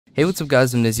Hey, what's up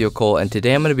guys, I'm Nizio Cole, and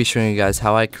today I'm going to be showing you guys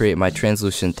how I create my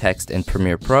translucent text in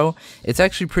Premiere Pro. It's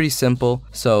actually pretty simple.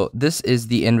 So this is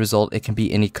the end result. It can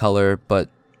be any color, but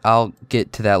I'll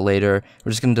get to that later.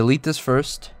 We're just going to delete this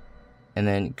first and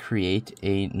then create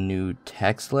a new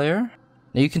text layer.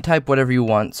 Now you can type whatever you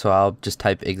want, so I'll just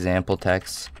type example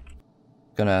text.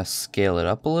 Gonna scale it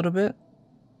up a little bit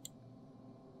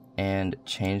and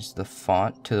change the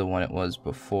font to the one it was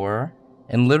before.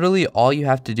 And literally all you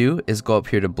have to do is go up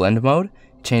here to blend mode,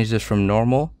 change this from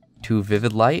normal to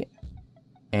vivid light,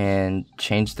 and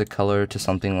change the color to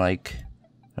something like,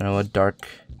 I don't know, a dark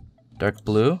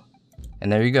blue.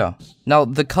 And there you go. Now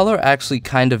the color actually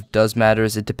kind of does matter.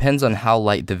 It depends on how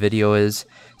light the video is.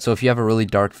 So if you have a really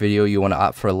dark video, you want to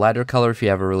opt for a lighter color. If you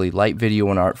have a really light video, you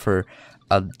want to opt for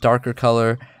a darker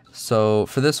color. So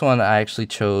for this one, I actually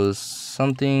chose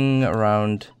something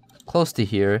around close to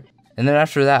here. And then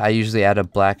after that, I usually add a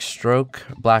black stroke,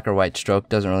 black or white stroke,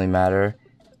 doesn't really matter.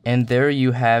 And there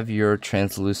you have your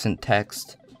translucent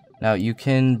text. Now you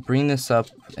can bring this up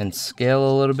and scale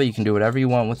a little bit. You can do whatever you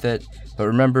want with it. But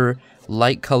remember,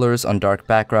 light colors on dark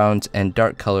backgrounds and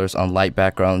dark colors on light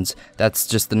backgrounds. That's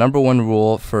just the #1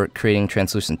 rule for creating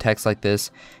translucent text like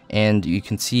this. And you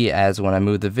can see as when I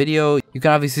move the video, you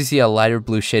can obviously see a lighter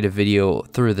blue shade of video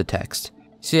through the text.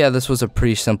 So yeah, this was a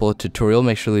pretty simple tutorial.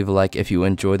 Make sure to leave a like if you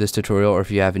enjoyed this tutorial or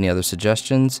if you have any other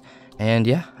suggestions. And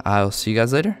yeah, I'll see you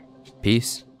guys later.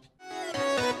 Peace.